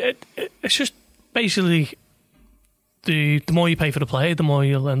mean, it's just basically the more you pay for the player, the more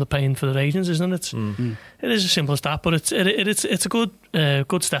you'll end up paying for the agents, isn't it? Mm-hmm. It is as simple as that, but it's a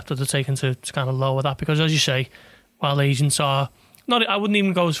good step that they're taking to kind of lower that, because as you say, while agents are not, I wouldn't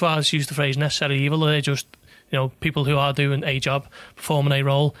even go as far as to use the phrase necessarily evil. They're just people who are doing a job, performing a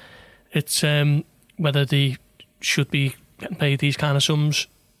role. It's whether they should be getting paid these kind of sums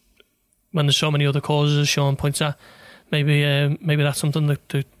when there's so many other causes, as Sean points out. Maybe that's something that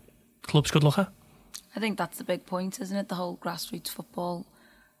the clubs could look at. I think that's the big point, isn't it? The whole grassroots football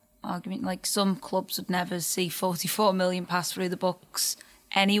argument. Like, some clubs would never see 44 million pass through the books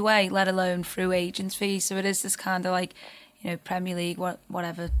anyway, let alone through agents' fees. So it is this kind of Premier League,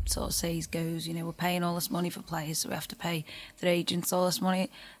 whatever sort of says goes, we're paying all this money for players, so we have to pay their agents all this money.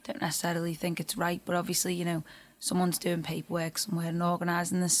 Don't necessarily think it's right, but obviously, someone's doing paperwork somewhere and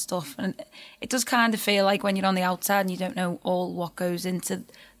organising this stuff. And it does kind of feel like when you're on the outside and you don't know all what goes into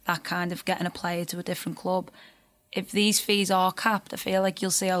that kind of getting a player to a different club. If these fees are capped, I feel like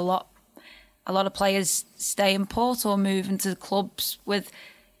you'll see a lot of players stay in port or move into clubs with.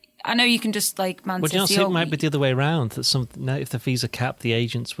 I know you can just Man City. Well, do you not think it might be the other way around? That if the fees are capped, the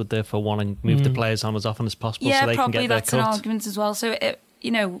agents would therefore want to move the players on as often as possible, so they can get their cut. Yeah, probably that's an argument as well. So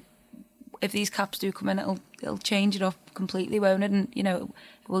if these caps do come in, it'll change it up completely, won't it? And it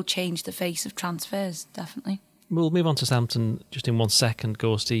will change the face of transfers, definitely. We'll move on to Southampton just in 1 second,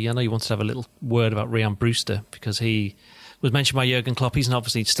 Gorsty. I know you wanted to have a little word about Ryan Brewster, because he was mentioned by Jurgen Klopp. He's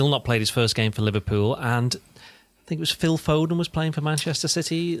obviously still not played his first game for Liverpool, and I think it was Phil Foden was playing for Manchester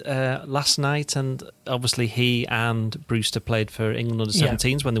City last night, and obviously he and Brewster played for England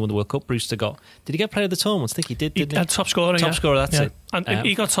under-17s when they won the World Cup. Brewster did he get player of the tournament? I think he did, didn't he? Top scorer, Top scorer, that's it. And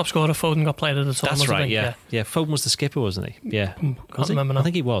he got top scorer, Foden got player of the tournament. That's right, yeah. Foden was the skipper, wasn't he? Yeah. Can't remember now. I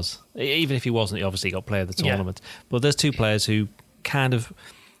think he was. Even if he wasn't, he obviously got player of the tournament. But there's two players who kind of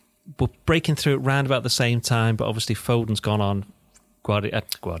were breaking through at round about the same time, but obviously Foden's gone on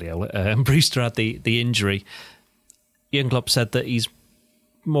Guardiola, and Brewster had the injury. Jurgen Klopp said that he's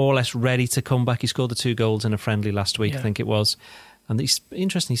more or less ready to come back. He scored the 2 goals in a friendly last week, I think it was. And it's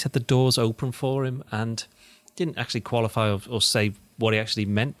interesting, he said the door's open for him, and didn't actually qualify or say what he actually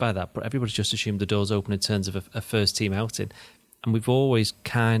meant by that, but everybody's just assumed the door's open in terms of a first-team outing. And we've always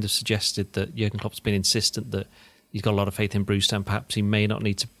kind of suggested that Jurgen Klopp's been insistent that he's got a lot of faith in Brewster, and perhaps he may not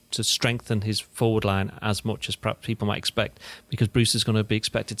need to strengthen his forward line as much as perhaps people might expect, because Brewster's going to be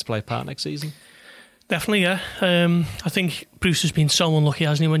expected to play a part next season. Definitely, yeah. I think Bruce has been so unlucky,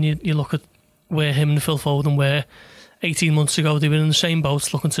 hasn't he, when you look at where him and Phil Foden were 18 months ago. They were in the same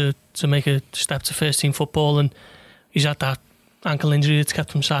boat looking to make a step to first team football, and he's had that ankle injury that's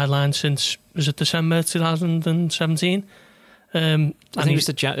kept him sidelined since, was it December 2017? I think it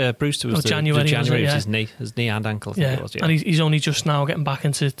was Brewster was January, January was his knee and ankle. I yeah. think it was, yeah. And he's only just now getting back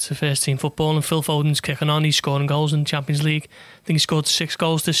into first team football, and Phil Foden's kicking on. He's scoring goals in the Champions League. I think he scored 6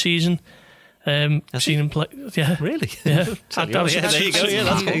 goals this season. Seen him play, yeah. Really? Yeah. There you go. Yeah,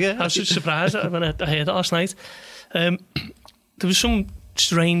 that's good. Yeah. I was just surprised when I heard it last night. There was some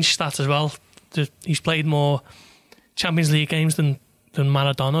strange stat as well. He's played more Champions League games than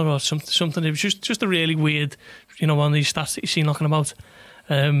Maradona or something. It was just a really weird, one of these stats that you see knocking about.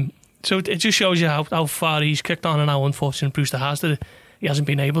 So it just shows you how far he's kicked on and how unfortunate Brewster has that he hasn't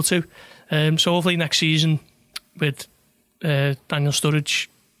been able to. So hopefully next season with Daniel Sturridge,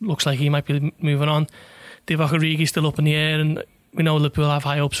 looks like he might be moving on. Divock Origi's still up in the air, and we know Liverpool have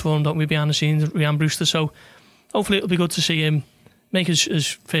high hopes for him, don't we, behind the scenes, Ryan Brewster. So hopefully it'll be good to see him make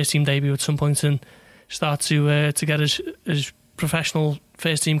his first team debut at some point and start to get his professional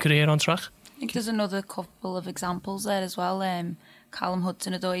first team career on track. I think there's another couple of examples there as well. Callum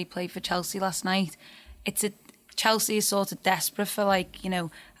Hudson-Odoi played for Chelsea last night. Chelsea is sort of desperate for a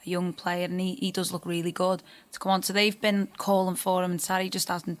young player, and he does look really good to come on. So they've been calling for him, and Sarri just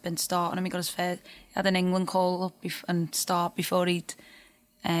hasn't been starting him. He had an England call up and start before he'd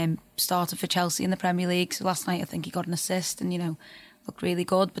started for Chelsea in the Premier League. So last night I think he got an assist and looked really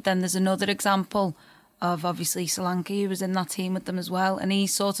good. But then there's another example of obviously Solanke, who was in that team with them as well, and he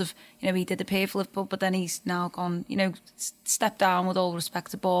sort of he did appear for Liverpool, but then he's now gone stepped down, with all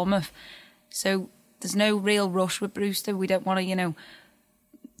respect to Bournemouth. So there's no real rush with Brewster. We don't want to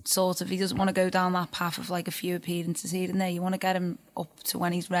he doesn't want to go down that path of like a few appearances here and there. You want to get him up to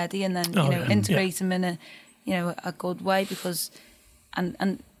when he's ready, and then integrate him in a good way, because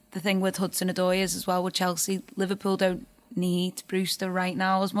and the thing with Hudson-Odoi is as well with Chelsea, Liverpool don't need Brewster right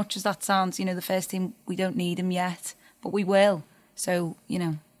now, as much as that sounds, the first team, we don't need him yet, but we will. So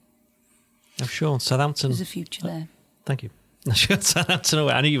I'm sure Southampton, there's a future there. Thank you. I'm sure Southampton,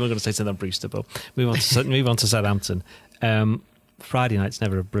 I knew you were going to say something on Brewster, but move on to Southampton. Friday night's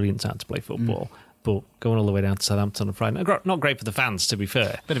never a brilliant time to play football, but going all the way down to Southampton on Friday night, not great for the fans, to be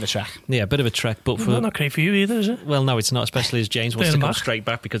fair. Bit of a trek. Yeah, bit of a trek, but not great for you either, is it? Well, no, it's not, especially as James wants to come straight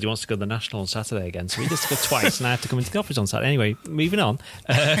back because he wants to go to the National on Saturday again, so he gets to go twice, and I have to come into the office on Saturday. Anyway, moving on.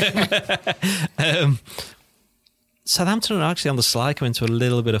 Southampton are actually on the slide, coming into a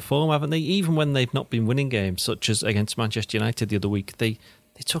little bit of form, haven't they? Even when they've not been winning games, such as against Manchester United the other week, they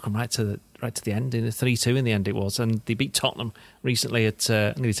took them right to the end, in a 3-2 in the end it was, and they beat Tottenham recently at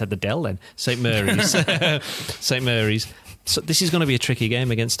I nearly said the Dell then, St Mary's. St Mary's. So this is going to be a tricky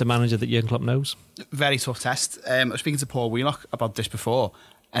game against a manager that Jurgen Klopp knows. Very tough test. I was speaking to Paul Wheelock about this before,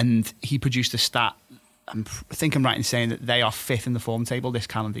 and he produced a stat. I think I'm right in saying that they are 5th in the form table this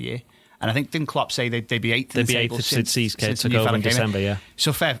calendar year. And I think, didn't Klopp say they'd be 8th in the table since took over in December, yeah.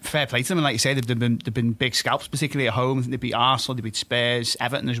 So fair play to them. And like you say, they've been big scalps, particularly at home. They beat Arsenal, they beat Spurs,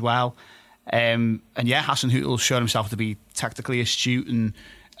 Everton as well. And yeah, Hasenhüttl's shown himself to be tactically astute, and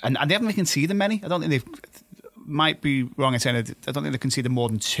they haven't really conceded many. I don't think might be wrong in saying that I don't think they've conceded more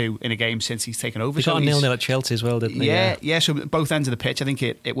than 2 in a game since he's taken over. He got a 0-0 at Chelsea as well, didn't he? Yeah. So both ends of the pitch, I think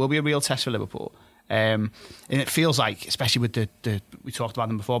it will be a real test for Liverpool. And it feels like, especially with the we talked about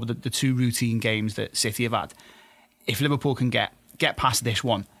them before, but the 2 routine games that City have had, if Liverpool can get past this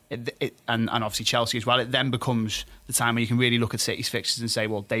one, and obviously Chelsea as well, it then becomes the time where you can really look at City's fixtures and say,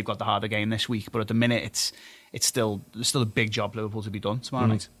 well, they've got the harder game this week. But at the minute, there's still a big job Liverpool to be done tomorrow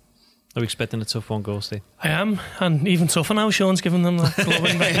night. Are we expecting a tough one, Ghosty? I am, and even tougher now. Sean's given them that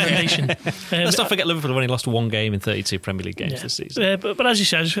glowing recommendation. Let's not forget Liverpool have only lost 1 game in 32 Premier League games this season. But as you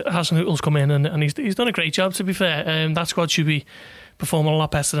said, Hasenhüttl's come in and he's done a great job, to be fair. That squad should be performing a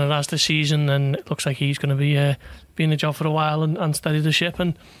lot better than it has this season, and it looks like he's going to be in the job for a while and steady the ship,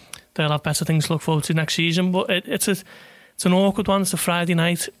 and they'll have better things to look forward to next season. But it's an awkward one. It's a Friday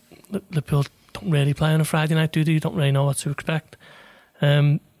night. Liverpool don't really play on a Friday night, do they? You don't really know what to expect.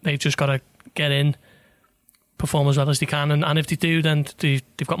 They've just got to get in, perform as well as they can, and if they do, then they've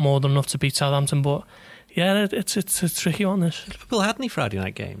got more than enough to beat Southampton. But yeah, it's a tricky one, this. Liverpool had any Friday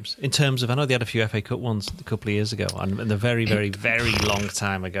night games in terms of, I know they had a few FA Cup ones a couple of years ago, and a very, very, very long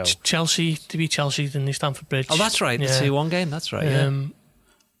time ago. Chelsea, to beat Chelsea in the Stamford Bridge. Oh, that's right, the 2-1 game, that's right, yeah.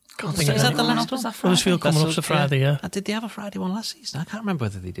 Can't think is that the last one? Huddersfield coming up to Friday, yeah. Did they have a Friday one last season? I can't remember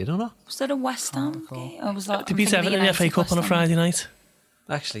whether they did or not. Was that a West Ham game? Or was that? They beat Everton in the FA Cup on a Friday night.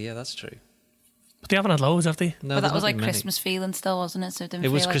 Actually, yeah, that's true. But they haven't had loads, have they? No, but that there's was not like been many. Christmas feeling still, wasn't it? So it didn't It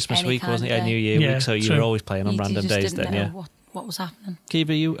feel was like Christmas any week, kind wasn't it? of New day. Year Yeah, week, so you true. were always playing on You random just days didn't then, know yeah. what was happening. Keeb,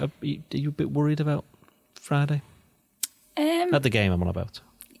 are you a bit worried about Friday? At the game I'm on about.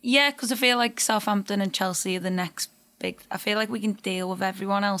 Yeah, because I feel like Southampton and Chelsea are the next big. I feel like we can deal with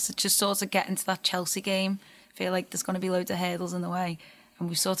everyone else. It's just sort of getting to that Chelsea game. I feel like there's going to be loads of hurdles in the way, and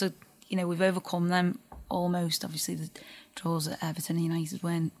we've sort of, we've overcome them almost. Obviously, the draws at Everton and United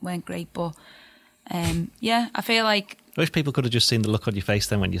weren't great, but yeah, I feel like I wish people could have just seen the look on your face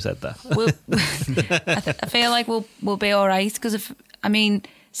then when you said that. I feel like we'll be all right because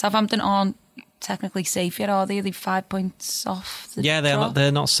Southampton aren't technically safe yet, are they? They're 5 points off.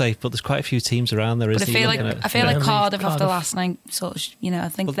 They're not safe, but there's quite a few teams around there. But I feel like Cardiff after Cardiff. last night, sort of, I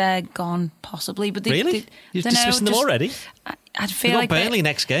think they're gone possibly. But Really? You've dismissed them already? I They've feel got like Burnley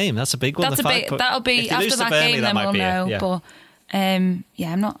next game. That's a big one. that'll be If they after lose to that Burnley, game. that Then might we'll be it, know. yeah. But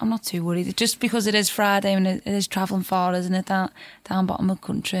I'm not too worried. Just because it is Friday and it is travelling far, isn't it? Down bottom of the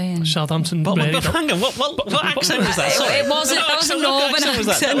country. And Southampton. But really hang on, what accent was that? Sorry. It wasn't. That was a northern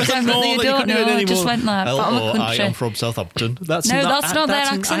accent. That was a Definitely. northern. You don't couldn't do it know. I anymore. just went there. Bottom of the country. I'm from Southampton. That's No, that's not their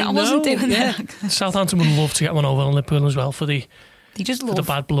accent. I wasn't doing yeah. that. Southampton would love to get one over on Liverpool as well for the They just for love the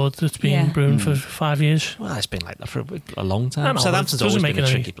bad blood that's been brewing for 5 years. Well, it's been like that for a long time. I know, Southampton's it always doesn't been a make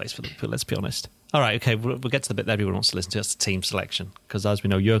it tricky place for Liverpool, let's be honest. All right, okay, we'll get to the bit that everyone wants to listen to. That's the team selection. Because as we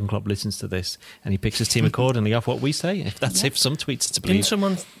know, Jurgen Klopp listens to this and he picks his team accordingly off what we say. If some tweets to Didn't believe.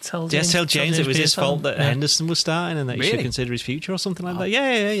 someone tell James? Yes, tell James it was his fault that Yeah. Henderson was starting and that he should Really? consider his future or something like that.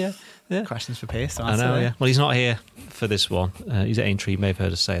 Yeah. Questions for Pierce. I know, yeah. Well, he's not here for this one. He's at Aintree. You may have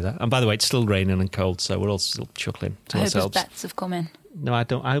heard us say that. And by the way, it's still raining and cold, so we're all still chuckling to I hope his ourselves. bets have come in. No, I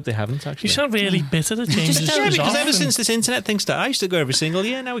don't. I hope they haven't, actually. You sound really bitter that James is Yeah, because off ever and- since this internet thing started, I used to go every single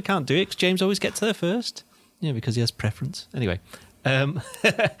year. Now we can't do it because James always gets there first. Yeah, because he has preference. Anyway,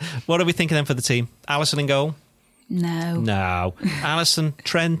 what are we thinking then for the team? Alisson in goal? No. Alisson,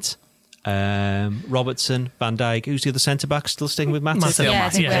 Trent, Robertson, Van Dijk. Who's the other centre back? Still sticking with Matip? Matip. Yeah, I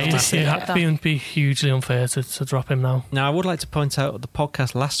think we have to it'd stick with that. be hugely unfair to drop him now. Now, I would like to point out at the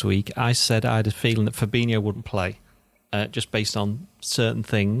podcast last week, I said I had a feeling that Fabinho wouldn't play, just based on certain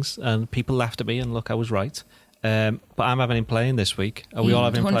things, and people laughed at me, and look, I was right. But I'm having him playing this week. Are we all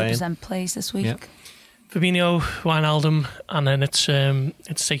having him playing? 100% plays this week. Yeah. Fabinho, Wijnaldum, and then it's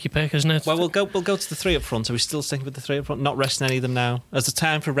take your pick, isn't it? Well, we'll go to the three up front. Are we still sticking with the three up front? Not resting any of them now? As the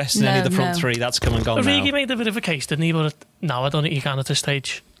time for resting any of the front three, that's come and gone Origi now. made a bit of a case, didn't he? But no, I don't think you can at this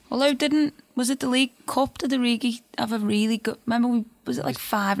stage. Although was it the League Cup? Did Origi have a really good? Remember, was it like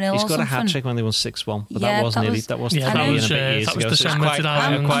 5-0 or He's something? got a hat trick when they won 6-1, but Yeah, that was that nearly was- that was Yeah, 3 that and was, a bit years that was ago. December so it's quite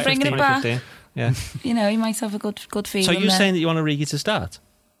 2000. Bringing it back. 2015. Yeah. He might have a good feeling. So you're there. saying that you want Origi to start?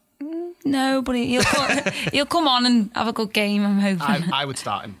 No, but he'll come on and have a good game. I'm hoping. I would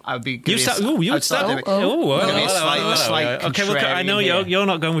start him. I would be. You start. Oh, you I'd would start. him. Hello. Maybe a slight Okay, well, I know contrarian here. you're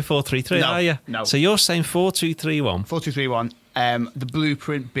not going with 4-3-3, No, are you? no. So you're saying 4-2-3-1. 4-2-3-1. The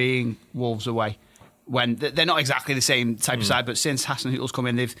blueprint being Wolves away. When they're not exactly the same type of side, but since Hassan Hüttel's come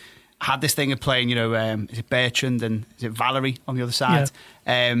in, they've had this thing of playing. Is it Bertrand and is it Valerie on the other side?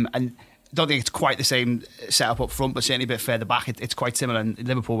 And I don't think it's quite the same setup up front, but certainly a bit further back. It's quite similar. And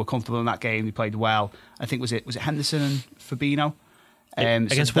Liverpool were comfortable in that game. They played well. I think was it Henderson and Fabinho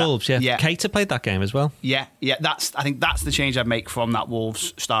Against so that- Wolves, yeah. Keita played that game as well. Yeah. I think that's the change I'd make from that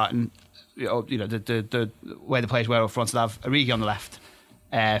Wolves starting. The where the players were up front. To have Origi on the left,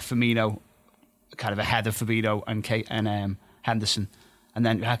 Firmino kind of ahead of Fabinho and Henderson, and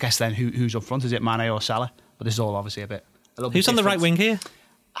then I guess who's up front? Is it Mane or Salah? But this is all obviously a little bit Who's on the right different. wing here?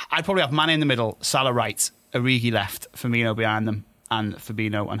 I'd probably have Mane in the middle, Salah right, Origi left, Firmino behind them, and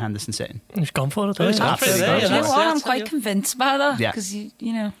Fabinho and Henderson sitting. He's gone for it. Oh, he's yeah. gone for it, Absolutely. yeah, You know that's- what? I'm that's- quite convinced by that Yeah. because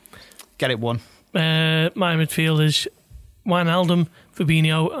Get it one. My midfield is Wijnaldum,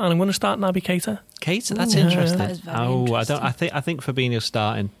 Fabinho, and I'm going to start Naby Keita. Keita, that's Ooh, interesting. that is very I interesting. don't. I think Fabinho's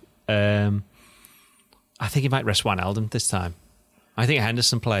starting. I think he might rest Wijnaldum this time. I think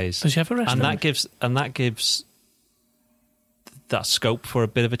Henderson plays. Does he have a rest? and then? that gives that scope for a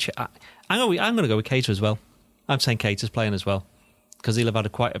bit of a. I'm going to go with Keita as well. I'm saying Keita's playing as well because he'll have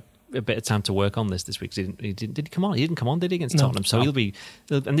had quite a bit of time to work on this week. Did he come on? He didn't come on, did he, against No. Tottenham? So he'll be,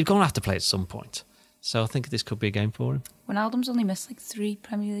 and they're going to have to play at some point. So I think this could be a game for him. Wijnaldum's only missed like 3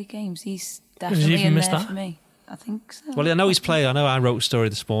 Premier League games. He's he definitely even in missed there that? for me. I think so. Well, I know he's played. I know I wrote a story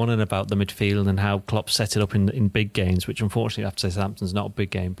this morning about the midfield and how Klopp set it up in big games, which unfortunately I have to say Southampton's not a big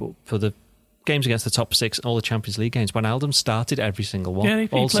game, but for the games against the top 6 and all the Champions League games, Wijnaldum started every single one, Yeah, he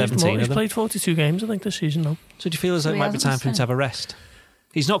all played 17 He's of them. played 42 games, I think, this season now. So do you feel as though So it he might be hasn't time for him missed to have a rest?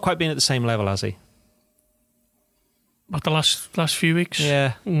 He's not quite been at the same level, has he? But the last few weeks,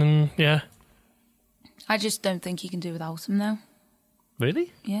 Yeah. yeah. I just don't think you can do without him though.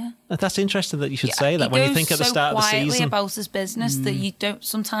 Really? Yeah. That's interesting that you should say that he when you goes think at the so start of the quietly season. about his business that you don't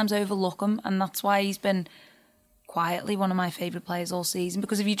sometimes overlook him, and that's why he's been quietly one of my favourite players all season.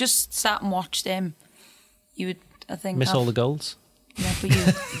 Because if you just sat and watched him, you would, I think, Miss all the goals. Yeah, but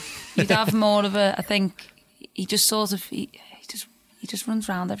you'd have more of a. I think he just sort of he just runs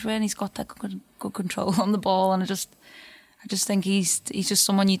around everywhere, and he's got that good control on the ball, and I just think he's just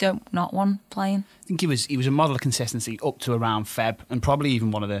someone you don't not want playing. I think he was a model of consistency up to around Feb, and probably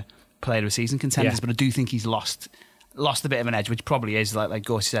even one of the player of the season contenders. Yeah. But I do think he's lost a bit of an edge, which probably is like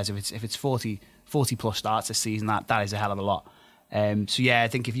Gorsey says. If it's 40 plus starts this season, that is a hell of a lot. So yeah, I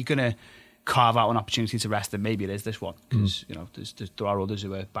think if you're gonna carve out an opportunity to rest him, maybe it is this one, because there are others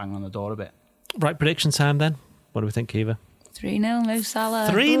who are banging on the door a bit. Right, prediction time then. What do we think, Kiva? 3-0 Mo Salah.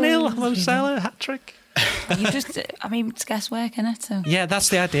 3-0 Mo Salah hat trick. You just, I mean, it's guesswork, isn't it? So. Yeah, that's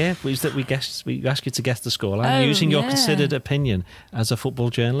the idea. Is that we ask you to guess the scoreline using your considered opinion as a football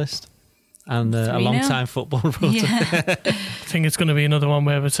journalist and a 3-0. long-time football reporter. Yeah. I think it's going to be another one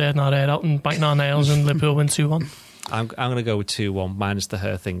where we're tearing our hair out and biting our nails, and Liverpool win 2-1. I'm going to go with 2-1 minus the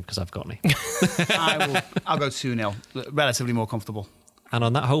her thing because I've got me. I'll go 2-0. Relatively more comfortable. And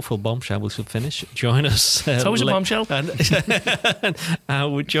on that hopeful bombshell, we shall finish. Join us. It's always a bombshell.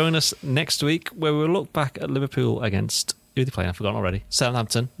 Join us next week where we'll look back at Liverpool against, who are they playing? I've forgotten already.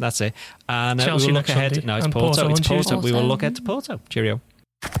 Southampton, that's it. And we Chelsea will look next ahead. Sunday. No, it's And Porto. Porto It's on Porto. Tuesday. We will look ahead to Porto. Cheerio.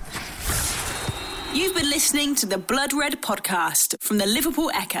 You've been listening to the Blood Red podcast from the Liverpool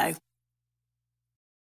Echo.